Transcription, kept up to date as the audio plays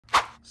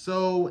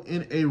So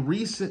in a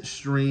recent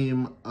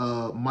stream,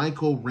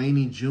 Michael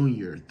Rainey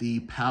Jr.,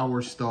 the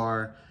power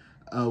star,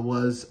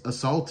 was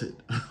assaulted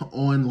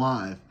on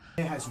live.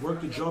 Has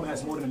worked a job,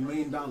 has more than $1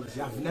 million.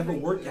 Y'all never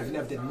worked, y'all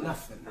never did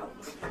nothing.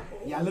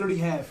 Y'all literally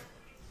have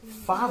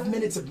 5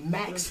 minutes of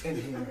max in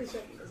here.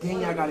 Then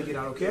y'all gotta get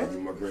out, okay?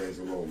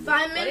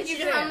 5 minutes?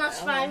 You know how much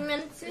 5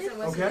 minutes is?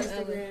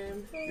 Okay?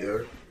 Yeah.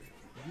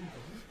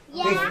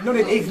 Yeah.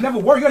 They've never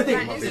worked. You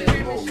gotta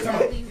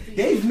think.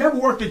 They've never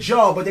worked a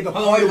job, but they can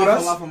party with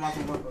us.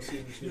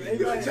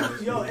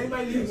 Yo,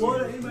 anybody need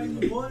water? Anybody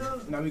need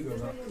water? Nah, we good,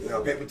 bro.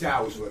 No, paper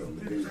towels for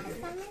them.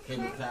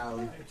 Paper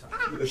towel.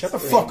 Shut the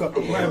fuck up.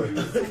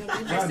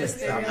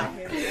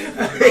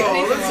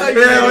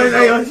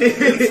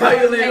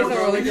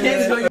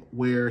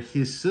 Where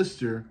his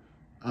sister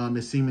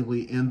is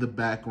seemingly in the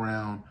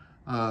background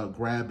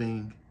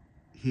grabbing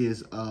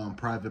his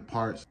private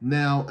parts.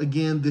 Now,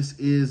 again, this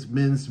is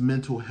Men's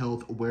Mental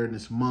Health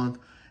Awareness Month,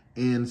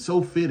 and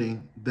so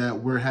fitting that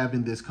we're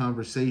having this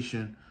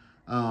conversation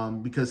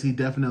because he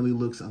definitely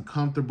looks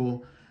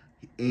uncomfortable,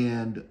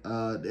 and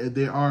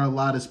there are a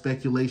lot of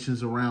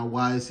speculations around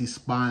why is he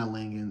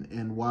smiling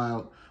and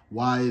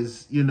why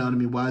is, you know what I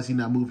mean, why is he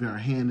not moving her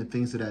hand and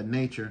things of that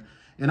nature.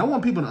 And I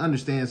want people to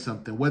understand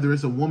something, whether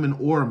it's a woman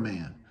or a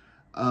man,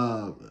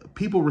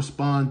 people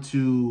respond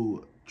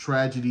to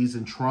tragedies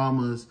and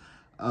traumas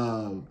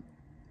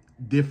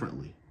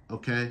differently,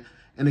 okay?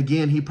 And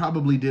again, he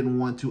probably didn't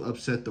want to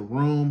upset the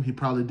room. He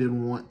probably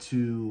didn't want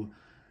to,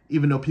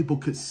 even though people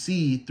could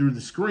see through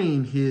the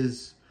screen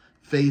his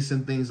face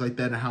and things like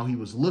that and how he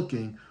was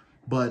looking,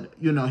 but,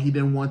 you know, he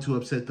didn't want to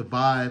upset the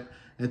vibe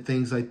and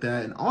things like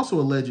that. And also,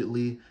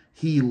 allegedly,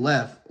 he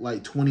left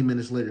like 20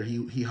 minutes later.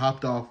 He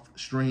hopped off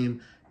stream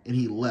and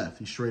he left.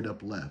 He straight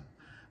up left.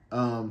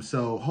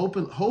 So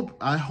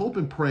I hope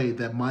and pray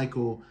that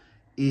Michael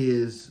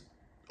is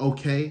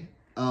okay.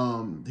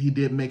 He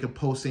did make a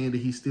post saying that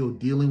he's still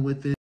dealing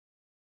with it.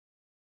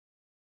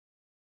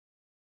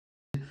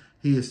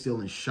 He is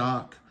still in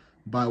shock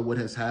by what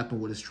has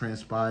happened, what has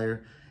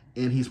transpired,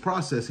 and he's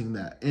processing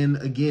that. And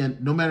again,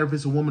 no matter if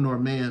it's a woman or a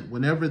man,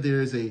 whenever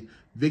there is a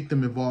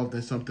victim involved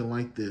in something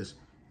like this,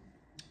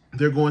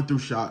 they're going through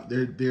shock.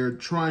 They're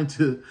trying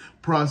to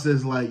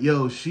process like,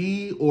 yo,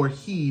 she or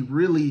he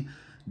really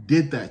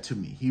did that to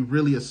me. He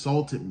really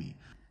assaulted me.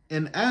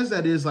 And as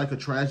that is like a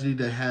tragedy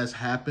that has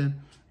happened,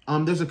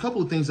 there's a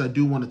couple of things I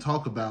do want to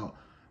talk about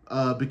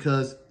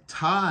because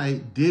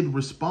Ty did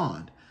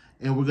respond,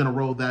 and we're going to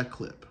roll that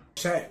clip.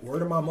 Chat,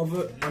 word of my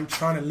mother, I'm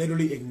trying to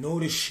literally ignore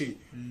this shit.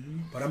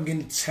 But I'm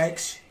getting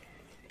texts,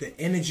 the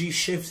energy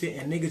shifted,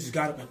 and niggas just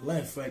got up and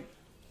left. Like,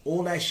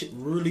 all that shit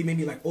really made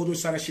me, like, all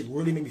those side of that shit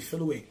really made me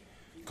feel away.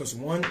 Because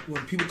one,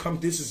 when people come,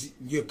 this is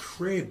your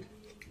crib.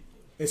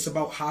 It's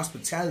about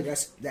hospitality.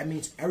 That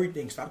means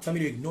everything. Stop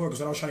telling me to ignore it, because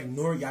when I was trying to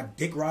ignore it, y'all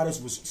dick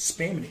riders was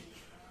spamming it.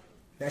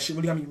 That shit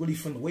really got me really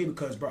feeling away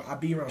because, bro, I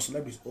be around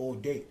celebrities all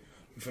day.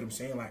 You feel what I'm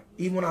saying? Like,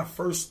 even when I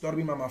first started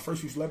being my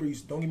first few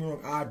celebrities, don't get me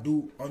wrong, I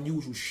do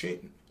unusual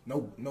shit.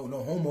 No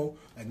homo.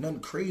 Like,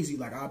 nothing crazy.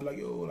 Like, I'll be like,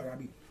 yo, like, I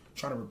be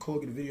trying to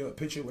record, get a video, a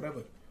picture,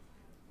 whatever.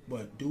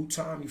 But due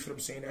time, you feel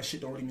what I'm saying? That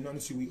shit don't really mean nothing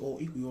to you. We all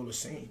equal, we all the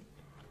same.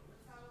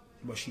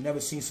 But she never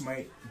seen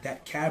somebody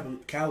that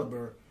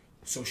caliber,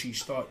 so she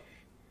start,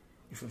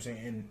 you feel what I'm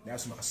saying? And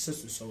that's my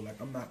sister, so,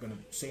 like, I'm not going to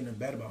say nothing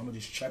bad about her. I'm going to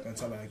just check and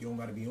tell her, like, you don't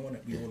got to be on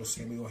it. We all the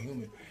same. We all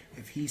human.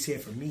 If he's here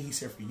for me, he's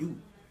here for you.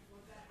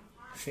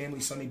 Family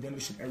Sunday dinner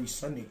shit every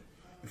Sunday.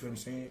 You feel what I'm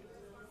saying?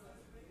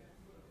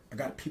 I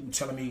got people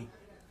telling me,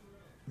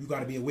 you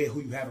got to be aware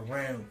who you have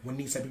around when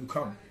these type of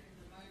people come.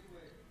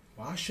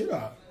 Why should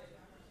I?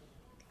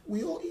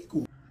 We all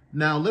equal.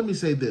 Now, let me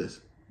say this.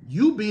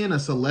 You being a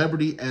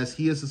celebrity as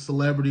he is a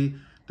celebrity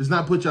does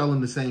not put y'all in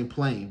the same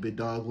plane, big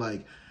dog.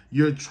 Like,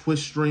 you're a Twitch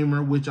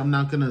streamer, which I'm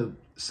not going to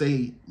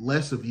say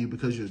less of you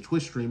because you're a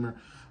Twitch streamer.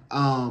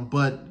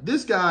 But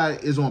this guy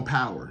is on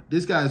power.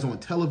 This guy is on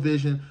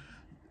television.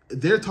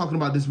 They're talking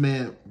about this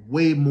man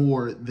way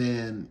more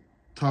than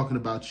talking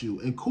about you.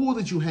 And cool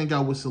that you hang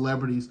out with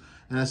celebrities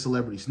and that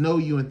celebrities know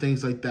you and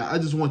things like that. I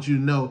just want you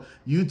to know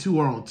you two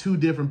are on two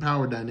different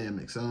power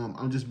dynamics.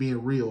 I'm just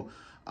being real.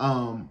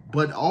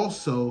 But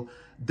also,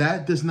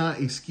 that does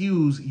not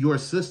excuse your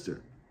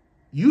sister.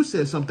 You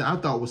said something I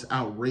thought was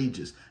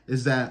outrageous,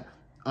 is that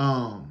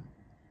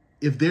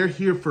if they're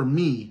here for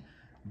me,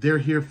 they're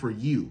here for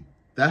you.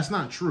 That's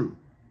not true.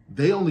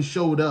 They only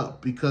showed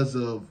up because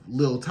of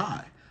Lil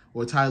Ty,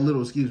 or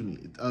Tylil, excuse me,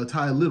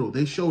 Tylil.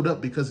 They showed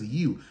up because of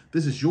you.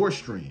 This is your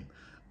stream.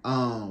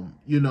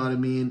 You know what I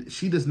mean?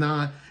 She does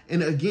not.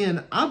 And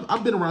again,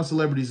 I've been around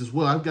celebrities as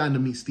well. I've gotten to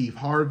meet Steve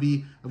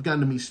Harvey. I've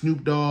gotten to meet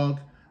Snoop Dogg.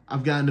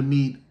 I've gotten to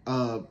meet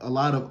a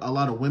lot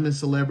of women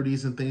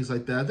celebrities and things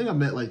like that. I think I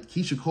met like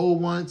Keisha Cole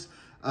once,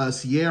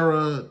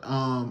 Sierra.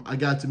 I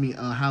got to meet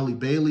Halle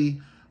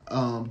Bailey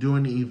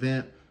during the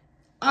event.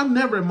 I've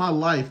never in my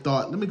life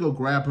thought, let me go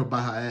grab her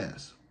by her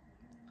ass.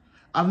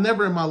 I've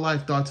never in my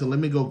life thought to let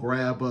me go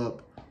grab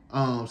up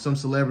some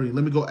celebrity,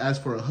 let me go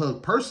ask for a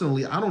hug.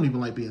 Personally, I don't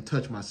even like being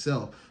touched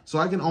myself. So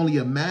I can only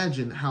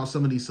imagine how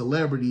some of these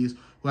celebrities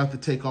who have to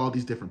take all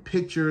these different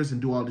pictures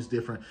and do all these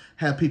different,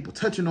 have people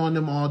touching on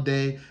them all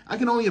day. I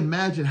can only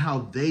imagine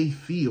how they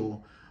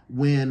feel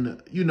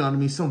when, you know what I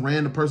mean, some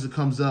random person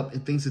comes up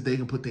and thinks that they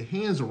can put their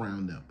hands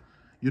around them.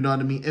 You know what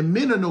I mean? And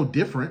men are no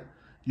different.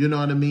 You know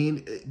what I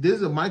mean?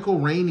 Michael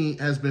Rainey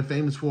has been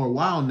famous for a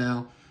while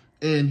now,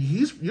 and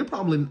she's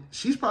probably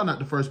not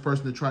the first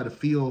person to try to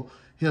feel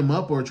him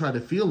up or try to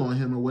feel on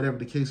him or whatever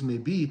the case may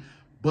be.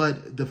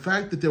 But the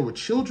fact that there were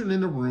children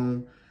in the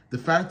room, the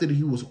fact that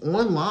he was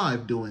on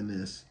live doing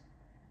this,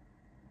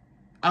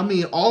 I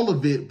mean, all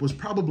of it was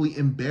probably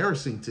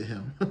embarrassing to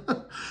him.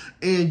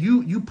 And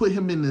you put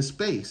him in this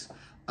space.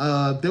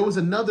 There was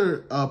another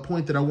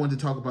point that I wanted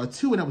to talk about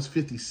too, and that was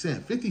 50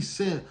 Cent. 50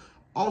 Cent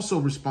also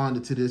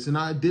responded to this, and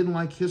I didn't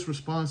like his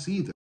response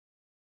either.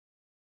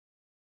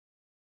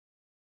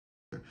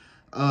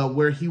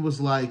 Where he was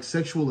like,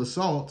 sexual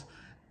assault,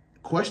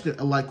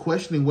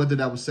 questioning whether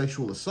that was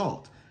sexual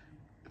assault.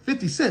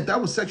 50 Cent,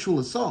 that was sexual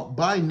assault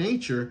by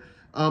nature.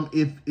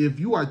 If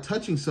you are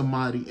touching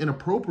somebody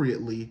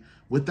inappropriately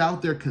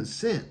without their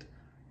consent,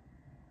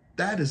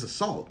 that is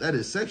assault. That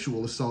is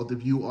sexual assault.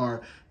 If you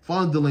are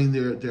fondling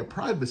their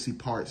privacy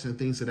parts and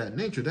things of that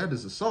nature, that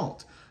is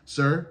assault,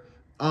 sir.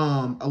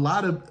 A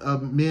lot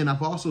of men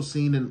I've also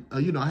seen, and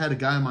I had a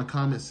guy in my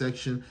comment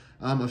section.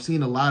 I've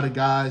seen a lot of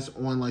guys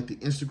on like the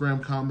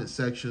Instagram comment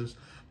sections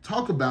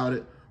talk about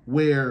it,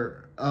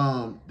 where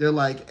they're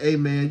like, "Hey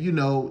man,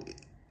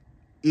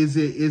 is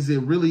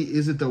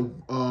it the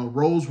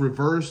roles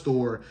reversed,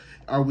 or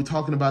are we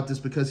talking about this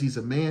because he's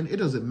a man?" It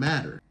doesn't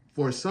matter.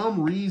 For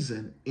some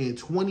reason, in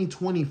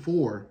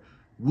 2024,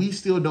 we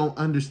still don't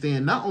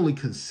understand not only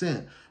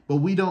consent, but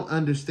we don't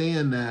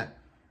understand that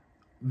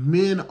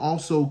men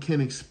also can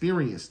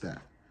experience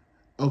that.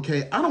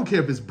 Okay, I don't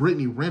care if it's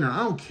Brittany Renner. I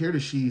don't care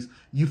that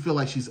you feel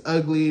like she's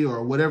ugly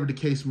or whatever the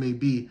case may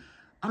be.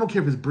 I don't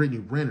care if it's Brittany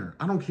Renner.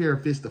 I don't care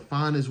if it's the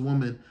finest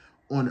woman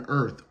on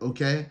earth.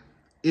 Okay,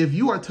 if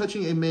you are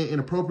touching a man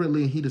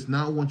inappropriately and he does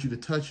not want you to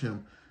touch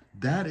him,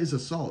 that is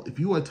assault. If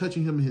you are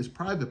touching him in his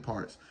private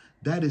parts,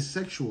 that is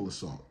sexual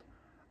assault.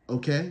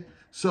 Okay,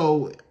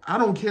 so I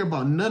don't care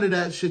about none of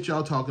that shit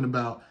y'all talking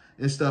about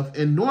and stuff.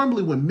 And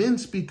normally when men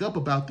speak up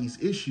about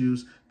these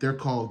issues, they're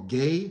called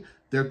gay.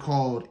 They're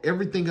called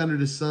everything under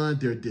the sun.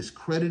 They're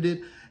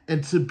discredited.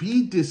 And to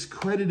be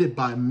discredited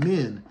by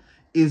men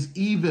is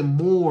even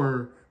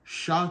more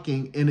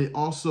shocking. And it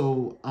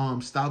also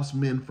stops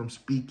men from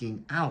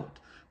speaking out,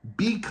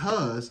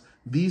 because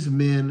these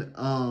men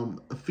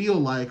feel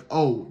like,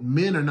 oh,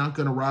 men are not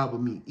going to ride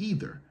with me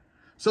either.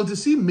 So to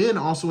see men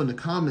also in the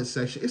comment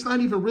section, it's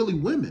not even really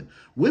women.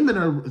 Women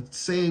are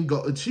saying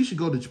she should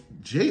go to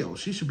jail.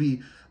 She should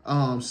be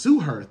sue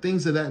her,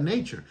 things of that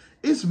nature.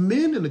 It's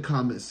men in the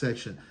comment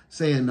section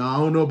saying, "No, I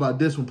don't know about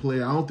this one,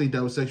 player. I don't think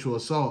that was sexual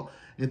assault,"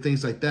 and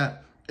things like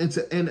that.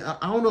 And I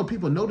don't know if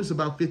people notice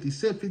about 50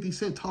 Cent. 50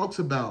 Cent talks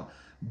about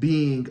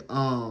being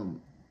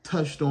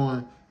touched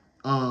on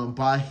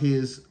by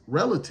his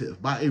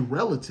relative, by a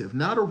relative,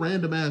 not a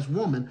random ass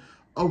woman,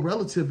 a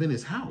relative in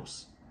his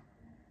house.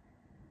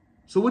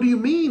 So what do you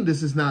mean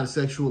this is not a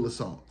sexual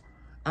assault?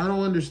 I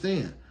don't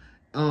understand.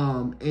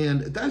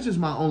 And that's just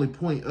my only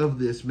point of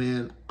this,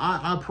 man.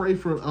 I pray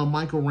for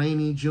Michael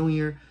Rainey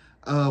Jr.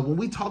 When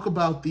we talk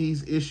about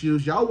these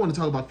issues, y'all want to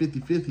talk about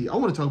 50-50. I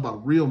want to talk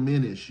about real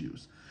men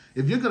issues.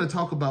 If you're going to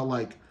talk about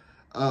like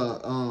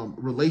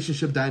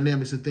relationship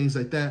dynamics and things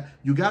like that,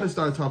 you got to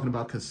start talking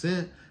about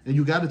consent, and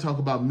you got to talk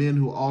about men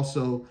who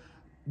also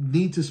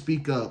need to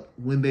speak up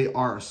when they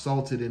are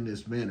assaulted in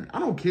this manner. I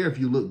don't care if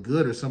you look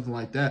good or something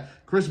like that.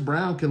 Chris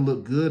Brown can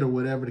look good or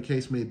whatever the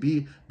case may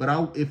be,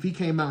 but if he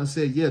came out and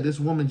said, yeah, this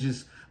woman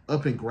just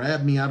up and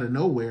grabbed me out of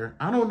nowhere,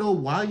 I don't know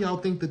why y'all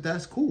think that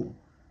that's cool.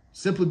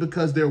 Simply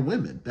because they're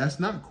women.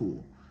 That's not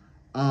cool.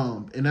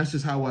 And that's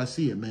just how I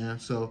see it, man.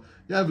 So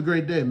y'all have a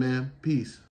great day, man. Peace.